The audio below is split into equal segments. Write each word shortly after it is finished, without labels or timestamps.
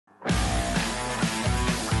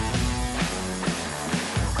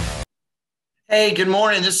Hey, good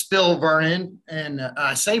morning. This is Bill Vernon. And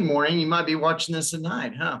I say morning, you might be watching this at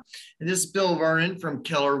night, huh? And this is Bill Vernon from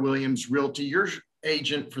Keller Williams Realty, your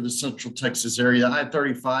agent for the Central Texas area. The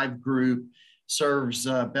I-35 group serves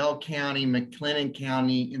Bell County, McLennan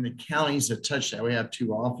County, and the counties that touch that. We have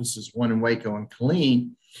two offices, one in Waco and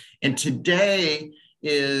Killeen. And today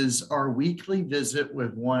is our weekly visit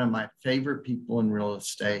with one of my favorite people in real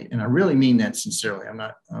estate. And I really mean that sincerely. I'm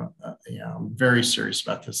not, I'm very serious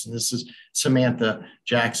about this. And this is Samantha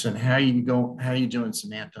Jackson. How you doing,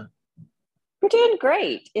 Samantha? We're doing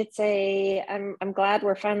great. I'm glad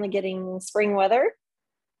we're finally getting spring weather.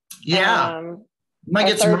 Yeah, Um, you might our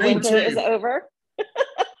get some third rain winter is too. over.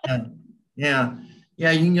 Yeah, yeah,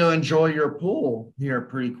 yeah. You can go enjoy your pool here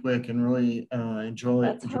pretty quick and really enjoy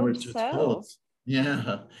it, Let's hope to its so. fullest.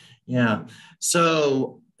 Yeah, yeah.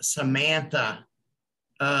 So Samantha,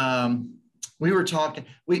 um, we were talking.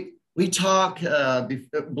 We talk.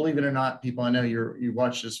 Believe it or not, people. I know you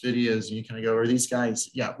watch this videos and you kind of go, "Are these guys?"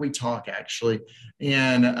 Yeah, we talk actually.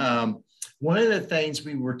 And one of the things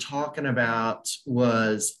we were talking about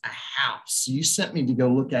was a house. You sent me to go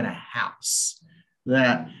look at a house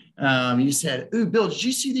that you said, "Ooh, Bill, did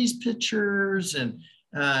you see these pictures?" And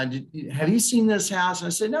have you seen this house? And I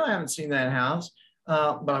said, "No, I haven't seen that house,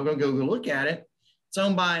 but I'm going to go look at it." It's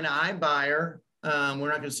owned by an iBuyer. We're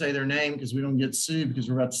not going to say their name because we don't get sued because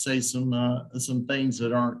we're about to say some things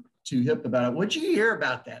that aren't too hip about it. What'd you hear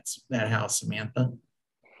about that house, Samantha?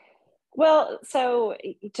 Well, so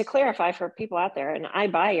to clarify for people out there, an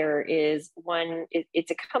iBuyer is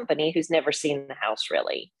it's a company who's never seen the house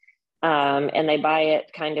really. And they buy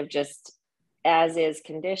it kind of just as is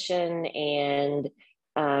condition and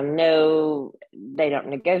no, they don't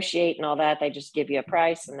negotiate and all that. They just give you a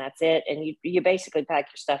price and that's it. And you basically pack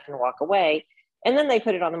your stuff and walk away. And then they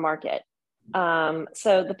put it on the market.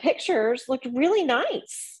 So the pictures looked really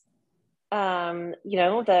nice.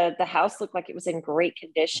 The house looked like it was in great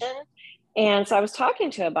condition. And so I was talking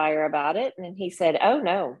to a buyer about it, and he said, "Oh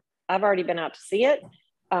no, I've already been out to see it.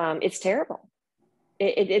 It's terrible.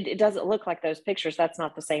 It doesn't look like those pictures. That's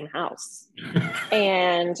not the same house."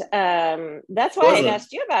 And that's why I Wasn't.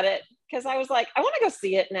 asked you about it, because I was like, I want to go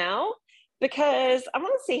see it now because I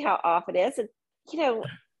want to see how off it is. And you know,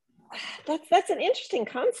 that's an interesting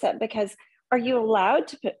concept because are you allowed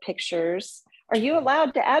to put pictures? Are you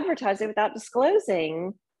allowed to advertise it without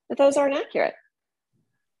disclosing that those aren't accurate?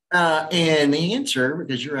 And the answer,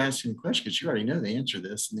 because you're asking the question, because you already know the answer to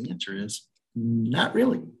this, and the answer is not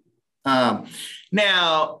really. Um,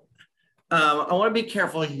 now, I want to be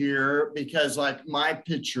careful here because, like my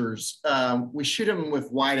pictures, we shoot them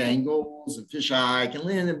with wide angles and fisheye and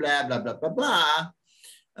lens and blah blah blah blah blah,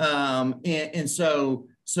 and so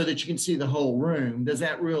that you can see the whole room. Does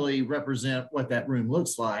that really represent what that room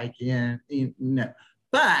looks like? And no,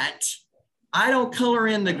 but I don't color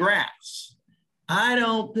in the grass. I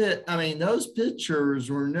don't put. I mean, those pictures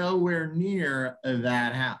were nowhere near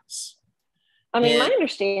that house. I mean, my And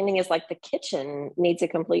understanding is like the kitchen needs a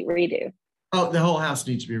complete redo. oh, the whole house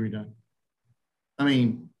needs to be redone. I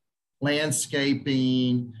mean,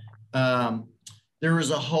 landscaping. Um, there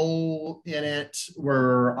was a hole in it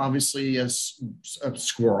where obviously a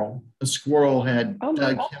squirrel had Oh my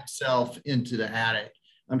dug God. himself into the attic.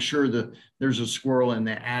 I'm sure that there's a squirrel in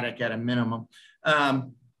the attic at a minimum.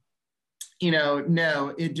 Um,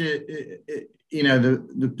 no, it did.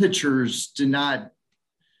 The pictures did not.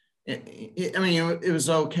 I mean, it was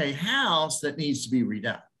okay house that needs to be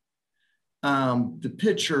redone. The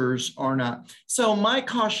pictures are not. So my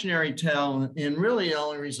cautionary tale, and really the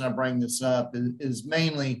only reason I bring this up is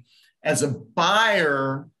mainly as a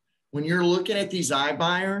buyer, when you're looking at these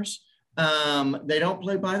iBuyers, they don't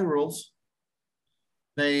play by the rules.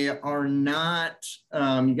 They are not,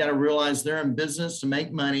 you got to realize they're in business to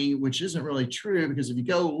make money, which isn't really true because if you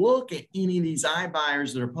go look at any of these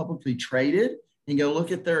iBuyers that are publicly traded and go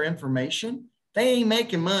look at their information, they ain't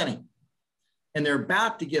making money and they're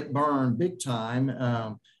about to get burned big time.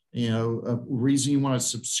 A reason you want to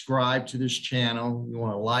subscribe to this channel, you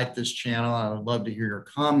want to like this channel, I would love to hear your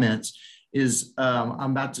comments, is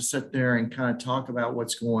I'm about to sit there and kind of talk about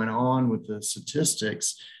what's going on with the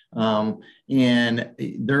statistics. And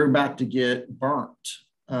they're about to get burnt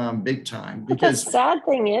big time But the because, sad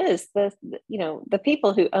thing is the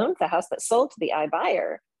people who owned the house that sold to the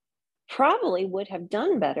iBuyer probably would have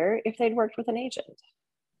done better if they'd worked with an agent.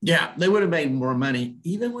 yeah, they would have made more money,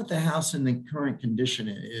 even with the house in the current condition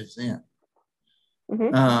it is in.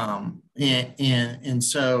 Mm-hmm. And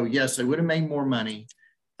so, yes, they would have made more money.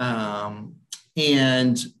 Um,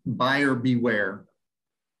 and buyer beware.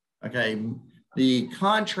 Okay. The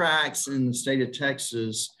contracts in the state of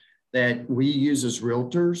Texas that we use as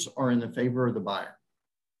realtors are in the favor of the buyer.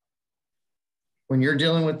 When you're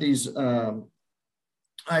dealing with these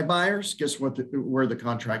iBuyers, guess what? Where the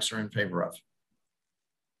contracts are in favor of.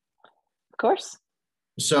 Of course.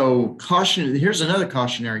 So caution, here's another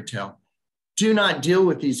cautionary tale. Do not deal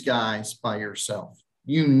with these guys by yourself.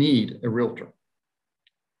 You need a realtor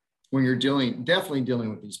when you're definitely dealing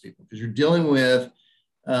with these people, because you're dealing with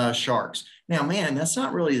sharks. Now, man, that's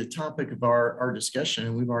not really the topic of our discussion.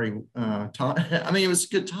 And we've already talked. I mean, it was a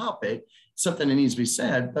good topic, something that needs to be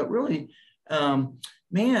said, but really,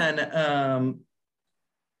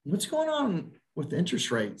 what's going on with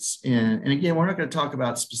interest rates? And again, we're not going to talk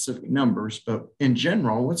about specific numbers, but in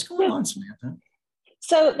general, what's going on, Samantha?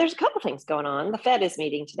 So there's a couple things going on. The Fed is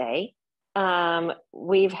meeting today.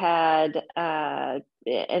 We've had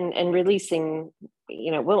and releasing,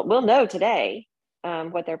 we'll know today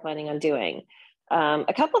what they're planning on doing.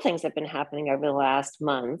 A couple of things have been happening over the last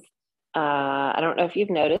month. I don't know if you've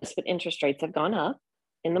noticed, but interest rates have gone up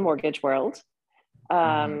in the mortgage world.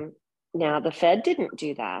 Now the Fed didn't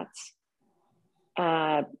do that.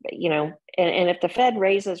 And if the Fed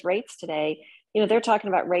raises rates today, they're talking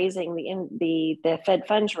about raising the Fed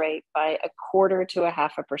funds rate by 1/4 to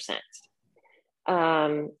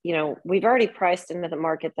 0.5%. We've already priced into the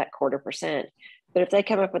market that 1/4%, but if they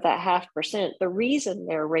come up with that 0.5%, the reason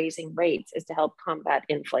they're raising rates is to help combat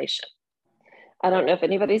inflation. I don't know if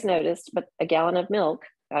anybody's noticed, but a gallon of milk,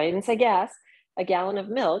 I didn't say gas, a gallon of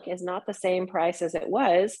milk is not the same price as it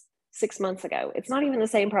was 6 months ago. It's not even the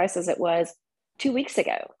same price as it was 2 weeks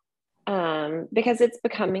ago, because it's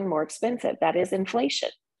becoming more expensive. That is inflation.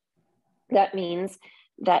 That means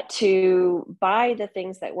that to buy the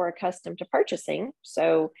things that we're accustomed to purchasing,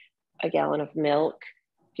 so a gallon of milk,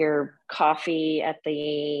 your coffee at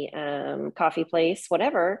the coffee place,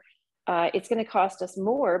 whatever, it's going to cost us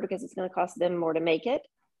more because it's going to cost them more to make it.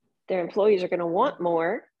 Their employees are going to want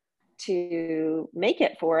more to make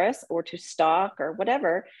it for us or to stock or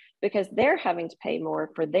whatever, because they're having to pay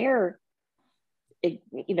more for their,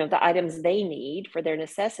 the items they need for their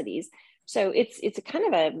necessities. So it's a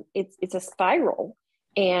kind of it's a spiral,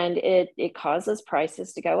 and it causes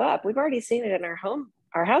prices to go up. We've already seen it in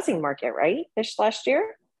our housing market, right? This last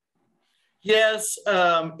year. Yes.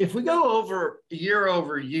 If we go over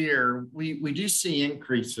year, we do see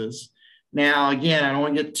increases. Now, again, I don't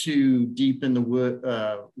want to get too deep in the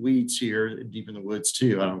weeds here, deep in the woods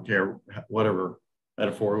too. I don't care whatever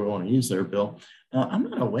metaphor we want to use there, Bill. I'm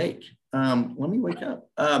not awake. Let me wake up.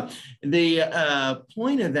 The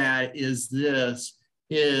point of that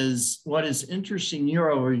is what is interesting. Year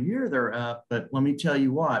over year, they're up. But let me tell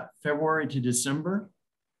you what, February to December,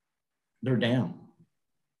 they're down.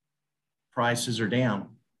 Prices are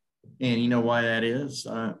down. And you know why that is?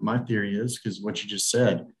 My theory is because what you just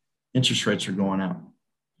said, interest rates are going up.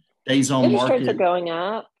 Days on interest market. Interest rates are going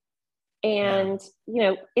up. And,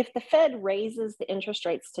 if the Fed raises the interest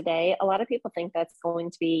rates today, a lot of people think that's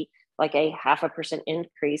going to be like a 0.5%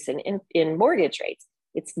 increase in mortgage rates.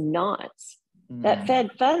 It's not. That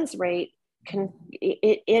Fed funds rate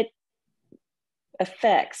it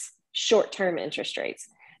affects short-term interest rates.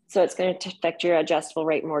 So it's going to affect your adjustable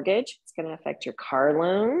rate mortgage. It's going to affect your car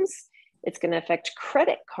loans. It's going to affect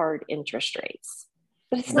credit card interest rates.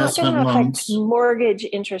 But it's not going to affect mortgage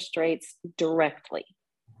interest rates directly.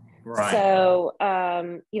 Right. So,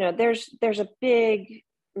 there's a big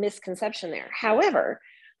misconception there. However,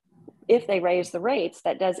 if they raise the rates,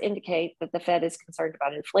 that does indicate that the Fed is concerned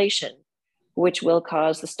about inflation, which will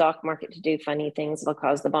cause the stock market to do funny things. It'll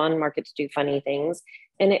cause the bond market to do funny things.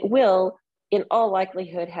 And it will, in all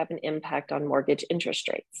likelihood, have an impact on mortgage interest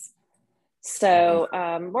rates. So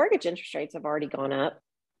mortgage interest rates have already gone up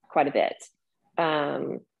quite a bit.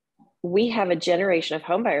 We have a generation of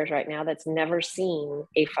homebuyers right now that's never seen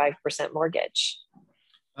a 5% mortgage.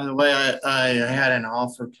 By the way, I had an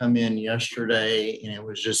offer come in yesterday, and it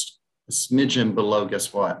was just a smidgen below.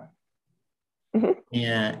 Guess what?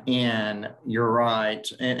 And you're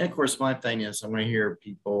right. And of course, my thing is, I'm going to hear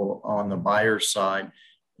people on the buyer side.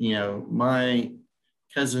 My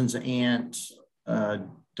cousin's aunt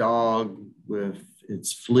dog with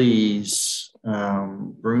its fleas,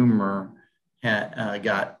 groomer,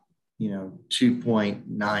 got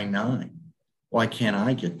 2.99. Why can't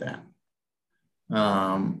I get that?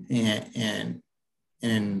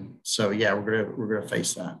 And so yeah, we're gonna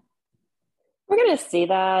face that. We're gonna see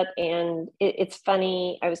that, and it's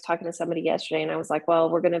funny. I was talking to somebody yesterday, and I was like, "Well,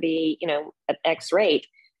 we're gonna be, at X rate,"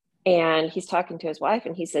 and he's talking to his wife,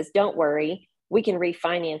 and he says, "Don't worry, we can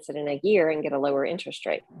refinance it in a year and get a lower interest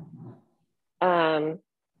rate."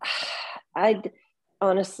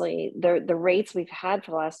 Honestly, the rates we've had for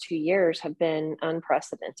the last 2 years have been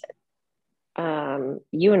unprecedented.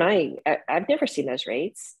 You and I've never seen those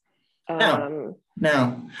rates. No, Um,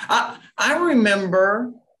 no. I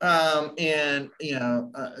remember, and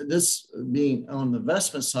this being on the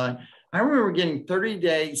investment side, I remember getting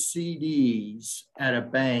 30-day CDs at a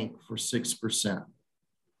bank for 6%.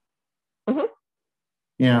 mhm.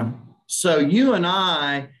 Yeah. So you and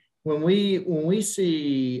I, when we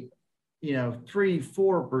see,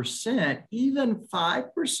 3-4%, even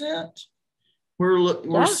 5%, we're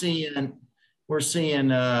Yeah, seeing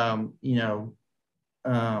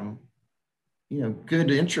um,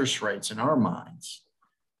 good interest rates in our minds.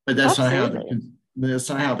 But absolutely. that's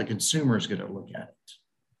not how the consumer is going to look at it.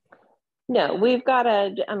 No, we've got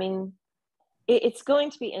to, I mean, it's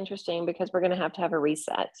going to be interesting because we're going to have a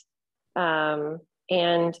reset. Um,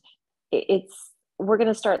 and it's, we're going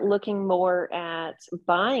to start looking more at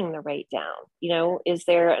buying the rate down. Is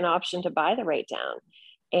there an option to buy the rate down?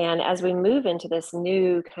 And as we move into this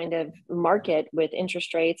new kind of market with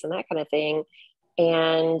interest rates and that kind of thing,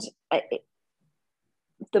 and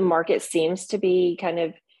the market seems to be kind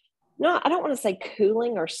of, no, I don't want to say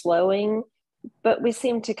cooling or slowing, but we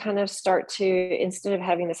seem to kind of start to, instead of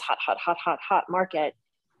having this hot, hot, hot, hot, hot market,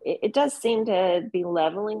 it does seem to be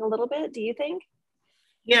leveling a little bit. Do you think?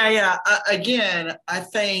 Yeah, yeah. Again, I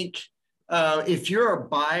think if you're a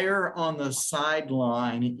buyer on the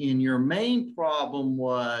sideline and your main problem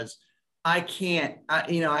was, I can't,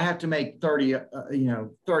 I have to make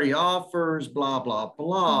 30 offers, blah, blah,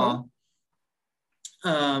 Mm-hmm.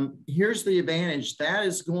 blah. Here's the advantage that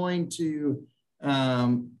is going to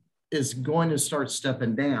start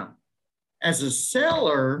stepping down. As a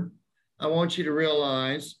seller, I want you to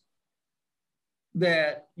realize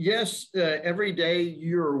that yes, every day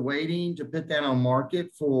you're waiting to put that on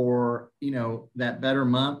market for that better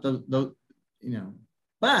month,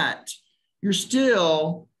 but you're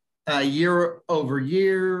still year over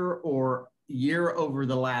year or year over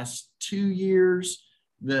the last 2 years,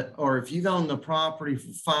 or if you've owned the property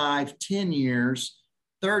for 5, 10 years,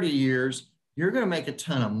 30 years, you're going to make a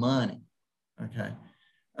ton of money. Okay.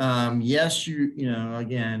 Yes,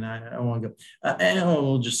 again, I want to go, and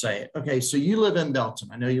we'll just say it. Okay, so you live in Belton.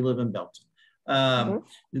 I know you live in Belton.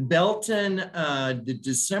 Mm-hmm. Belton, the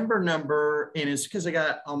December number, and it's because I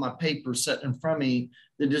got all my papers set in front of me.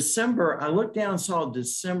 The December, I looked down and saw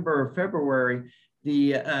December, February.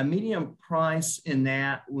 The median price in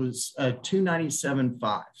that was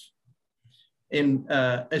 297.5. And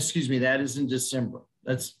excuse me, that is in December.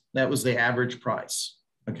 That was the average price.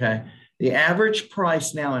 Okay. The average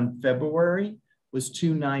price now in February was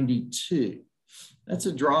 292. That's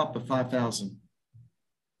a drop of 5,000.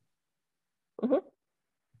 Mm-hmm.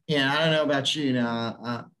 And I don't know about you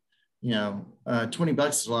now, $20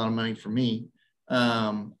 is a lot of money for me.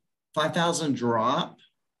 5,000 drop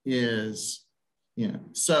is,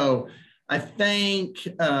 so I think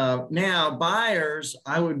now buyers,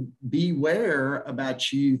 I would beware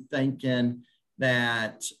about you thinking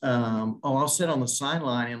that, I'll sit on the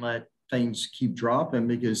sideline and let things keep dropping,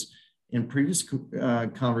 because in previous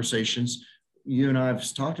conversations, you and I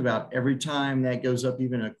have talked about every time that goes up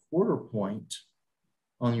even a quarter point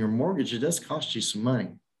on your mortgage, it does cost you some money.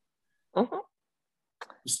 Mm-hmm.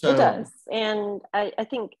 It So, does. And I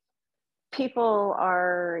think people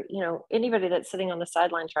are, anybody that's sitting on the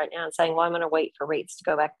sidelines right now and saying, well, I'm going to wait for rates to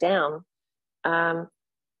go back down. Um,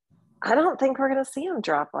 I don't think we're going to see them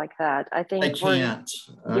drop like that. I I think can't.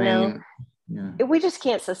 I you know, mean, yeah. we just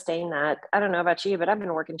can't sustain that. I don't know about you, but I've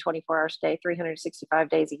been working 24 hours a day, 365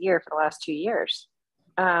 days a year for the last 2 years.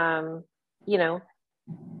 Um, you know,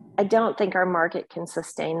 I don't think our market can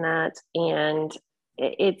sustain that. And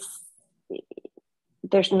it's,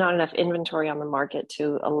 there's not enough inventory on the market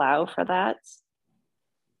to allow for that.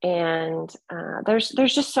 And there's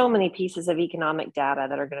just so many pieces of economic data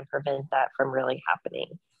that are going to prevent that from really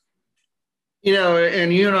happening.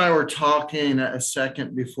 And you and I were talking a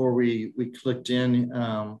second before we clicked in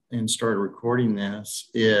and started recording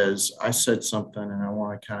this. Is I said something, and I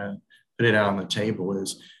want to kind of put it out on the table,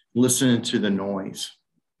 is listening to the noise.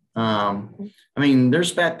 I mean,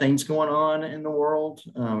 there's bad things going on in the world.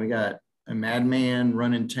 We got a madman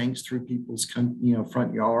running tanks through people's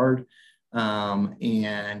front yard,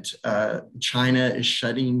 and China is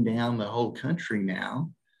shutting down the whole country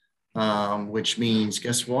now. Which means,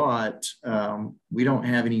 guess what? We don't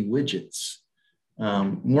have any widgets.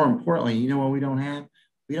 More importantly, you know what we don't have?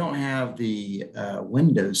 We don't have the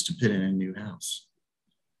windows to put in a new house.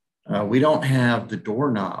 We don't have the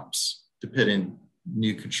doorknobs to put in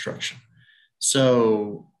new construction.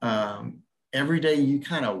 So every day you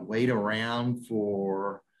kind of wait around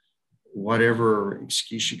for whatever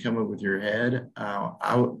excuse you come up with your head,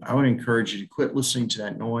 I would encourage you to quit listening to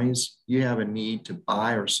that noise. You have a need to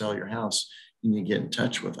buy or sell your house, you need to get in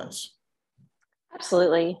touch with us.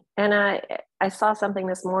 Absolutely. And I saw something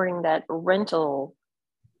this morning that rental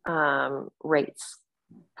rates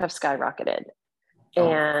have skyrocketed. Oh,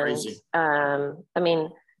 And crazy. I mean,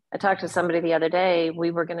 I talked to somebody the other day.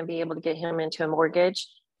 We were going to be able to get him into a mortgage.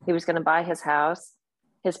 He was going to buy his house.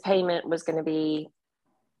 His payment was going to be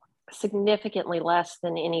significantly less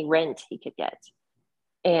than any rent he could get.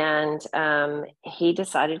 And he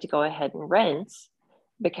decided to go ahead and rent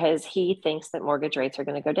because he thinks that mortgage rates are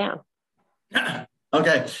going to go down.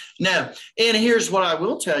 Okay. Now, and here's what I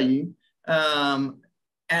will tell you.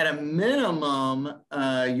 At a minimum,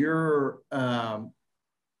 your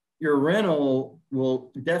rental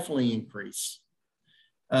will definitely increase.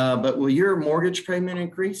 But will your mortgage payment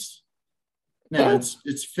increase? No,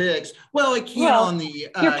 it's fixed. Well, it can on the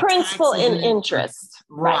your principal and interest.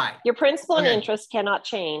 Right. Your principal and interest cannot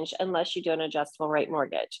change unless you do an adjustable rate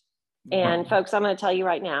mortgage. And folks, I'm going to tell you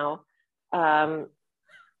right now,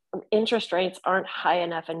 interest rates aren't high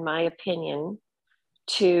enough, in my opinion,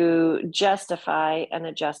 to justify an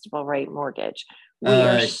adjustable rate mortgage. We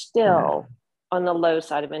are still on the low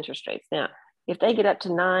side of interest rates. Now, if they get up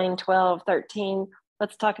to 9, 12, 13,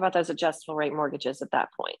 let's talk about those adjustable rate mortgages at that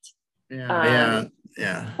point. Yeah.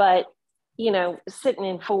 But, sitting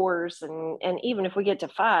in 4s and even if we get to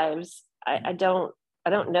 5s, I don't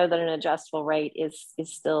know that an adjustable rate is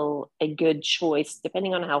still a good choice,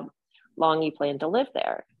 depending on how long you plan to live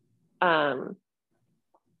there.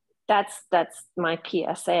 That's my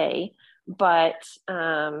PSA. But,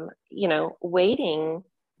 waiting,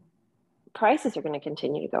 prices are going to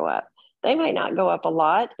continue to go up. They might not go up a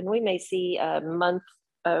lot, and we may see a month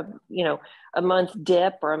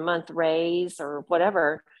dip or a month raise or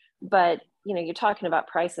whatever. But, you're talking about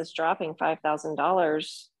prices dropping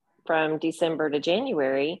 $5,000 from December to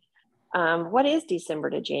January. What is December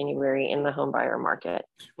to January in the home buyer market?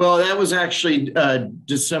 Well, that was actually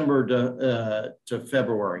December to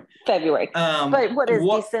February. But what is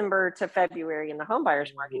December to February in the home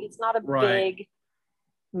buyer's market? It's not a big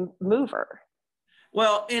mover.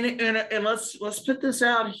 Well, and let's put this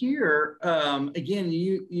out here. Again,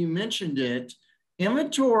 you mentioned it.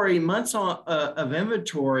 Inventory months of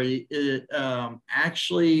inventory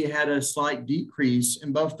actually had a slight decrease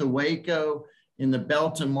in both the Waco and the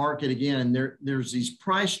Belton market. Again, there's these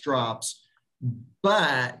price drops,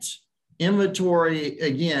 but inventory,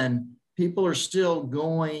 again, people are still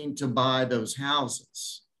going to buy those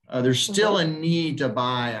houses. There's still a need to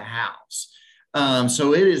buy a house.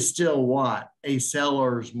 So it is still a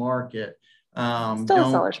seller's market. Still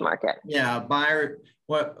a seller's market. Yeah, buyer.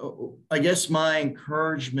 What I guess my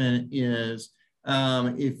encouragement is,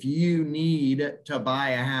 if you need to buy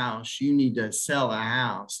a house, you need to sell a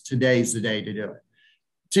house. Today's the day to do it.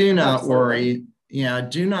 Do not worry. Yeah,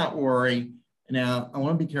 do not worry. Now, I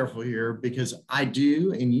want to be careful here because I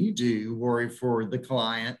do and you do worry for the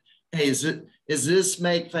client. Hey, is this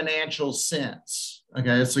make financial sense?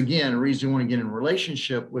 Okay, that's again a reason you want to get in a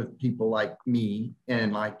relationship with people like me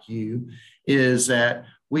and like you, is that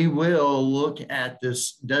we will look at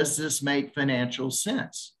this. Does this make financial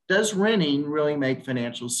sense? Does renting really make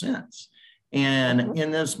financial sense? And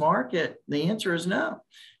in this market, the answer is no.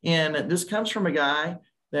 And this comes from a guy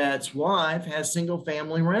that's wife has single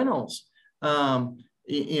family rentals.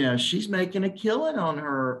 She's making a killing on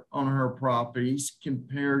her properties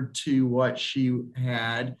compared to what she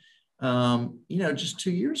had, just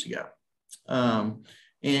 2 years ago.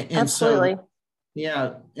 Absolutely. So,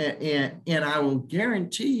 yeah. And I will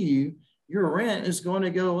guarantee you your rent is going to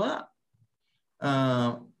go up.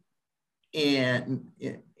 And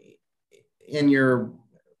your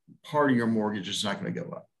part of your mortgage is not going to go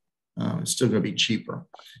up. It's still going to be cheaper.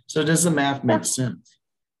 So does the math make sense?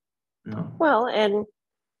 Yeah. Well, and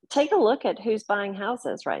take a look at who's buying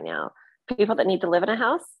houses right now. People that need to live in a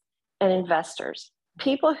house and investors.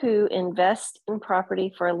 People who invest in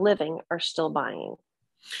property for a living are still buying.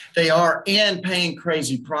 They are, and paying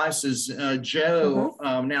crazy prices. Joe,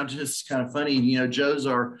 now just kind of funny, Joe's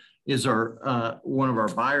is our one of our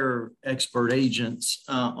buyer expert agents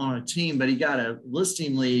on a team, but he got a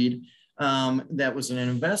listing lead that was an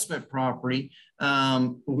investment property.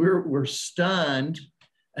 We're stunned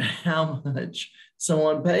at how much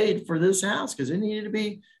someone paid for this house because it needed to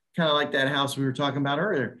be kind of like that house we were talking about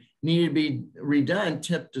earlier. Needed to be redone,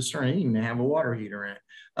 tip to stern. It didn't even have a water heater in it.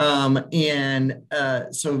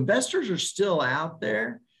 So investors are still out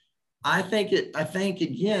there. I think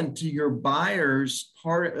again, to your buyers,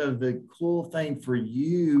 part of the cool thing for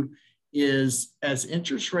you is as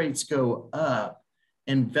interest rates go up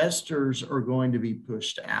investors are going to be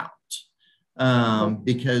pushed out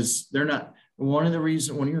because they're not. One of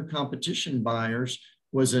your competition buyers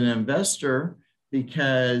was an investor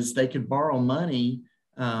because they could borrow money.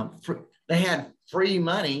 They had free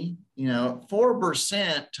money,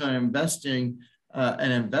 4% to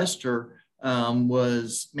an investor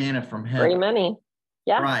was manna from heaven. Free money.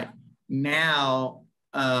 Yeah. Right. Now,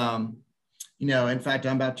 in fact,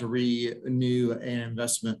 I'm about to renew an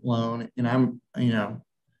investment loan, and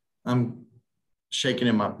I'm shaking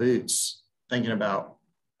in my boots thinking about,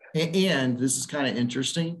 and this is kind of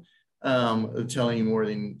interesting, telling you more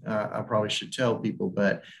than I probably should tell people,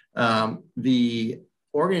 but the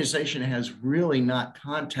organization has really not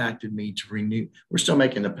contacted me to renew. We're still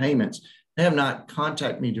making the payments. They have not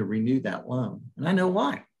contacted me to renew that loan. And I know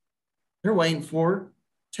why. They're waiting for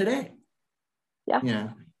today. Yeah.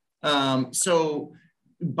 So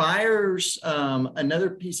buyers, another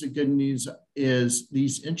piece of good news is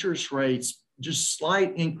these interest rates, just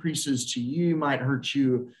slight increases to you might hurt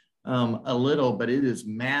you a little, but it is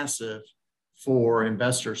massive for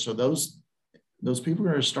investors. So those people are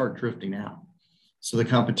going to start drifting out. So the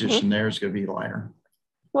competition there is going to be lighter.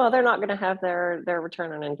 Well, they're not going to have their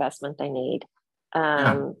return on investment they need.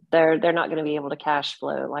 They're not going to be able to cash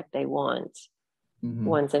flow like they want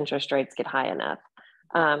once interest rates get high enough.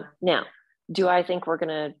 Now, do I think we're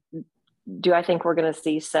going to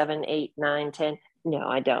see 7, 8, 9, 10? No,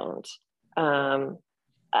 I don't.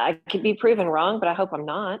 I could be proven wrong, but I hope I'm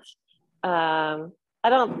not. I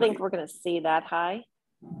don't think we're going to see that high,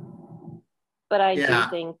 but I do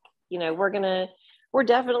think, we're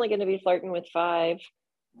definitely going to be flirting with 5.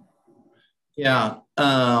 Yeah.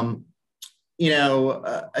 Again,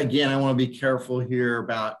 I want to be careful here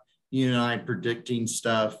about you and I predicting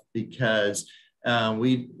stuff because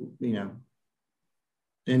in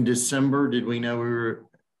December, did we know we were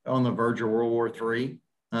on the verge of World War III?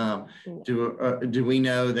 Do we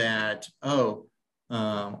know that,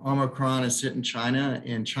 Omicron is hitting China,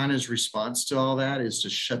 and China's response to all that is to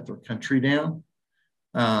shut their country down?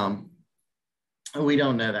 We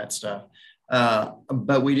don't know that stuff.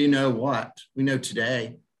 But we do know what we know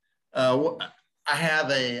today. I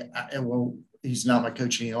have he's not my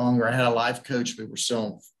coach any longer. I had a life coach. We were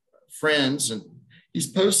still friends, and he's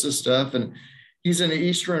posted stuff, and he's into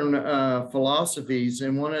Eastern philosophies.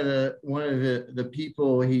 And one of the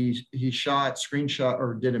people he screenshot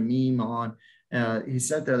or did a meme on, he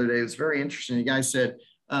said the other day, it was very interesting. The guy said,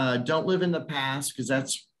 don't live in the past because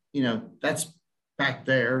that's back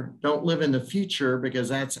there. Don't live in the future because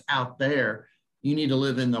that's out there. You need to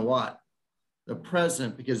live in the what? The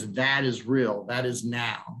present, because that is real. That is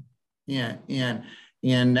now. Yeah.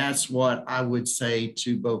 And that's what I would say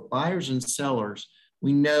to both buyers and sellers.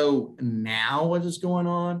 We know now what is going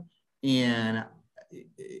on, and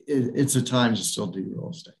it's a time to still do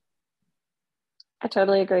real estate. I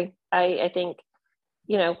totally agree. I think,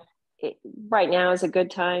 right now is a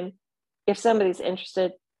good time. If somebody's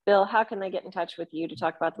interested, Bill, how can they get in touch with you to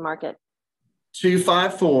talk about the market?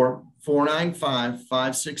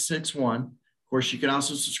 254-495-5661. Of course, you can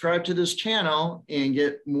also subscribe to this channel and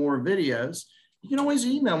get more videos. You can always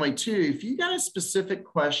email me too. If you got a specific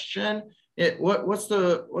question, what's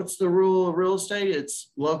the rule of real estate?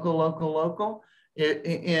 It's local.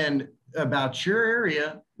 And about your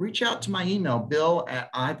area, reach out to my email,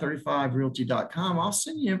 bill@i35realty.com. I'll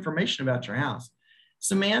send you information about your house.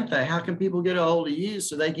 Samantha, how can people get a hold of you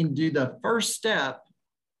so they can do the first step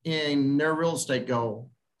in their real estate goal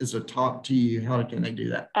is to talk to you? How can they do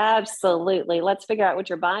that? Absolutely. Let's figure out what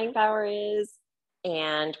your buying power is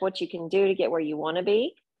and what you can do to get where you want to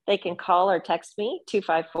be. They can call or text me,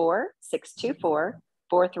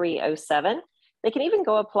 254-624-4307. They can even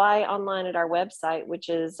go apply online at our website, which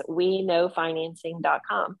is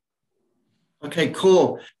weknowfinancing.com. Okay,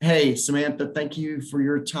 cool. Hey, Samantha, thank you for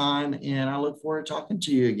your time, and I look forward to talking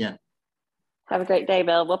to you again. Have a great day,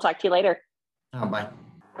 Bill. We'll talk to you later. Bye.